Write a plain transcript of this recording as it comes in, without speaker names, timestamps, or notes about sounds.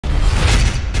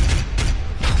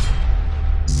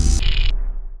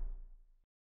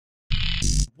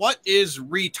what is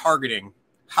retargeting?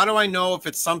 How do I know if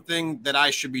it's something that I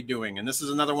should be doing? And this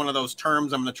is another one of those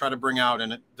terms I'm going to try to bring out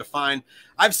and define.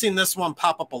 I've seen this one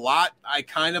pop up a lot. I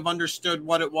kind of understood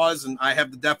what it was, and I have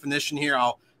the definition here.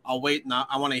 I'll wait, and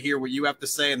I want to hear what you have to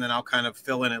say, and then I'll kind of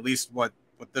fill in at least what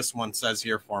this one says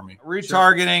here for me.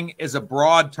 Retargeting is a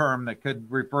broad term that could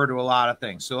refer to a lot of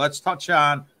things. So let's touch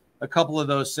on a couple of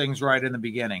those things right in the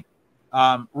beginning.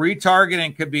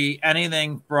 Retargeting could be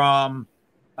anything from,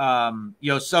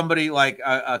 somebody like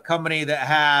a company that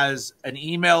has an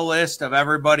email list of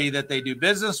everybody that they do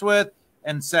business with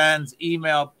and sends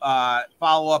email,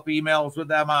 follow-up emails with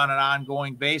them on an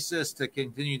ongoing basis to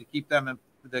continue to keep them,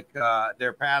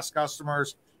 their past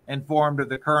customers, informed of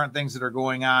the current things that are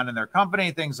going on in their company,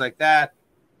 things like that.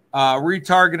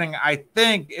 Retargeting, I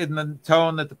think, in the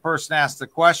tone that the person asked the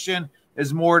question,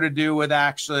 is more to do with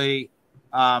actually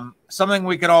something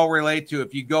we could all relate to.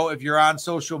 If you're on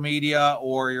social media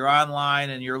or you're online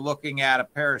and you're looking at a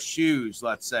pair of shoes,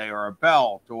 let's say, or a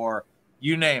belt, or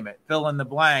you name it, fill in the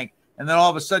blank, and then all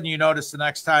of a sudden you notice the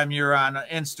next time you're on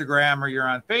Instagram or you're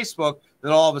on Facebook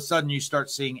that all of a sudden you start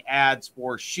seeing ads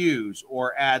for shoes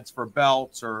or ads for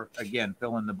belts, or again,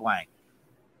 fill in the blank.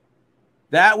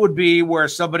 That would be where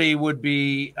somebody would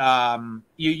be,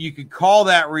 you could call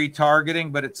that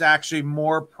retargeting, but it's actually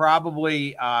more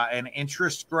probably an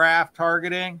interest graph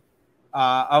targeting.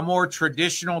 A more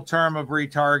traditional term of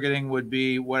retargeting would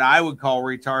be what I would call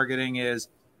retargeting is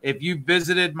if you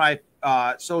visited my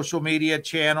social media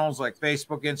channels like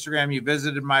Facebook, Instagram, you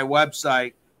visited my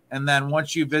website, and then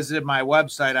once you visited my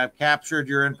website, I've captured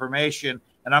your information,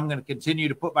 and I'm going to continue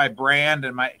to put my brand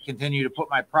and continue to put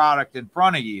my product in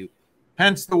front of you.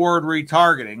 Hence the word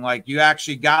retargeting. Like you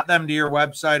actually got them to your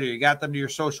website or you got them to your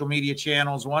social media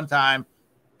channels one time.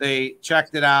 They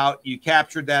checked it out. You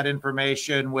captured that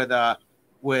information with a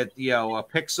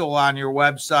pixel on your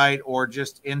website or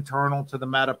just internal to the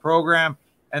Meta program.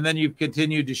 And then you've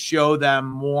continued to show them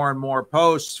more and more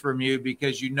posts from you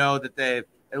because you know that they've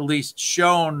at least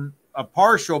shown a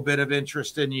partial bit of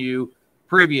interest in you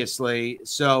previously.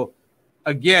 So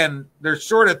again, there's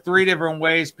sort of three different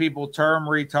ways people term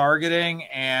retargeting.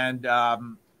 And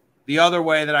the other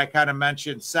way that I kind of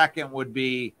mentioned second would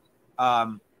be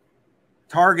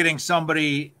targeting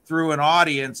somebody through an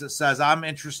audience that says, I'm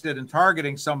interested in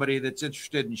targeting somebody that's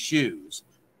interested in shoes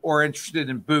or interested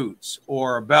in boots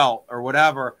or a belt or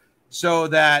whatever. So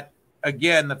that,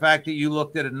 again, the fact that you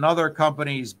looked at another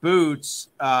company's boots,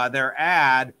 their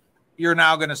ad, you're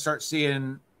now going to start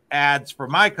seeing ads for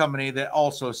my company that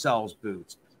also sells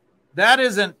boots. That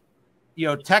isn't,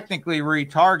 technically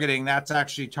retargeting. That's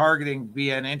actually targeting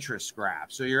via an interest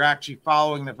graph. So you're actually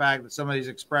following the fact that somebody's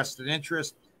expressed an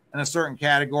interest in a certain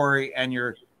category and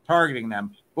you're targeting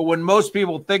them. But when most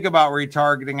people think about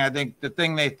retargeting, I think the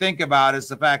thing they think about is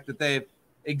the fact that they've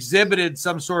exhibited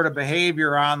some sort of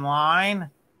behavior online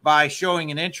by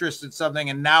showing an interest in something,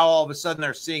 and now all of a sudden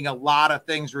they're seeing a lot of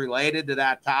things related to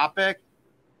that topic.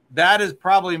 That is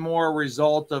probably more a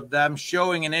result of them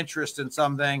showing an interest in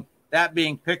something, that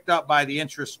being picked up by the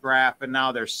interest graph, and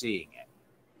now they're seeing it.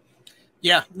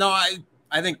 Yeah, no,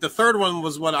 I think the third one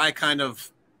was what I kind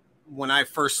of, when I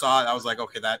first saw it, I was like,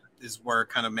 okay, that is where it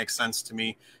kind of makes sense to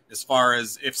me as far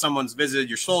as if someone's visited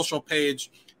your social page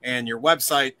and your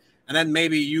website, and then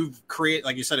maybe you've created,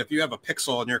 like you said, if you have a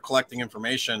pixel and you're collecting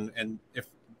information, and if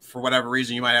for whatever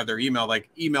reason you might have their email, like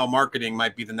email marketing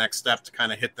might be the next step to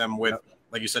kind of hit them with,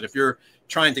 like you said, if you're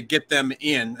trying to get them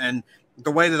in. And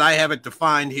the way that I have it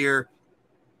defined here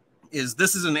is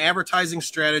this is an advertising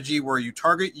strategy where you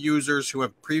target users who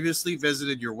have previously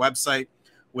visited your website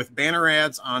with banner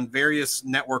ads on various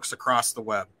networks across the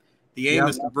web. The aim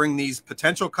is to bring these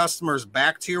potential customers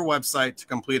back to your website to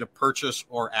complete a purchase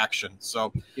or action.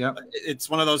 So it's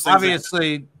one of those things.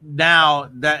 Obviously, now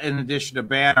that in addition to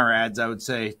banner ads, I would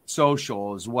say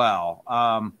social as well.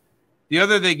 The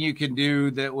other thing you can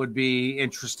do that would be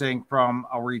interesting from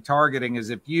a retargeting is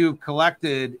if you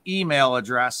collected email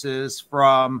addresses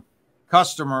from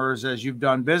customers as you've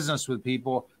done business with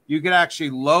people, you could actually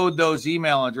load those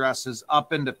email addresses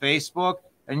up into Facebook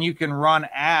and you can run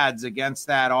ads against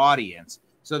that audience.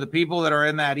 So the people that are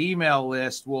in that email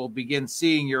list will begin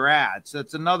seeing your ads. So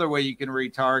it's another way you can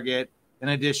retarget in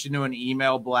addition to an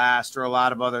email blast or a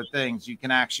lot of other things. You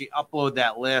can actually upload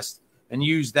that list and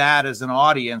use that as an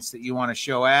audience that you want to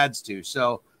show ads to.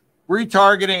 So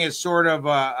retargeting is sort of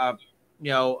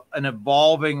an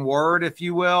evolving word, if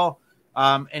you will.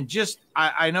 And just,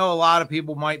 I know a lot of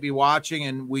people might be watching,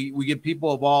 and we get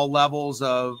people of all levels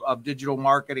of digital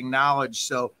marketing knowledge.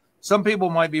 So some people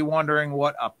might be wondering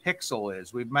what a pixel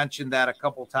is. We've mentioned that a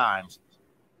couple times.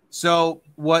 So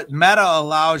what Meta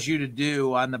allows you to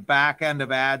do on the back end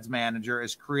of Ads Manager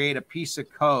is create a piece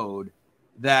of code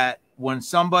that when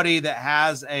somebody that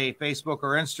has a Facebook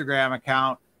or Instagram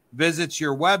account visits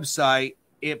your website,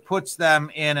 it puts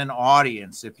them in an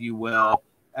audience, if you will,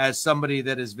 as somebody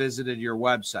that has visited your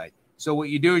website. So what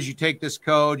you do is you take this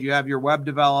code, you have your web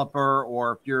developer,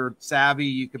 or if you're savvy,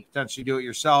 you could potentially do it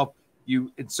yourself.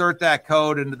 You insert that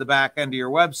code into the back end of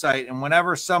your website, and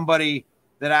whenever somebody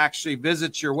that actually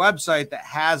visits your website that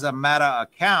has a Meta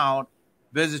account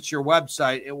visits your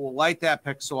website, it will light that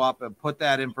pixel up and put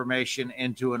that information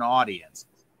into an audience.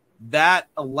 That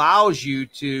allows you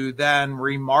to then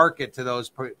remarket to those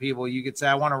people. You could say,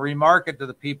 I want to remarket to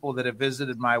the people that have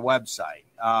visited my website.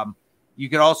 You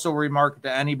could also remarket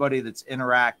to anybody that's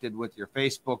interacted with your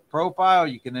Facebook profile.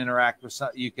 You can interact with,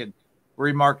 you can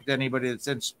remarket to anybody that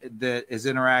has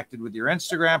interacted with your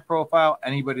Instagram profile,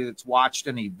 anybody that's watched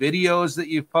any videos that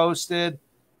you've posted.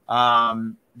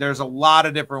 There's a lot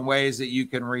of different ways that you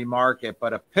can remarket,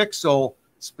 but a pixel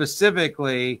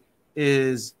specifically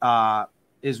is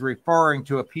referring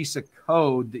to a piece of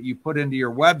code that you put into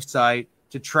your website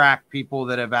to track people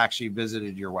that have actually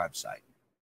visited your website.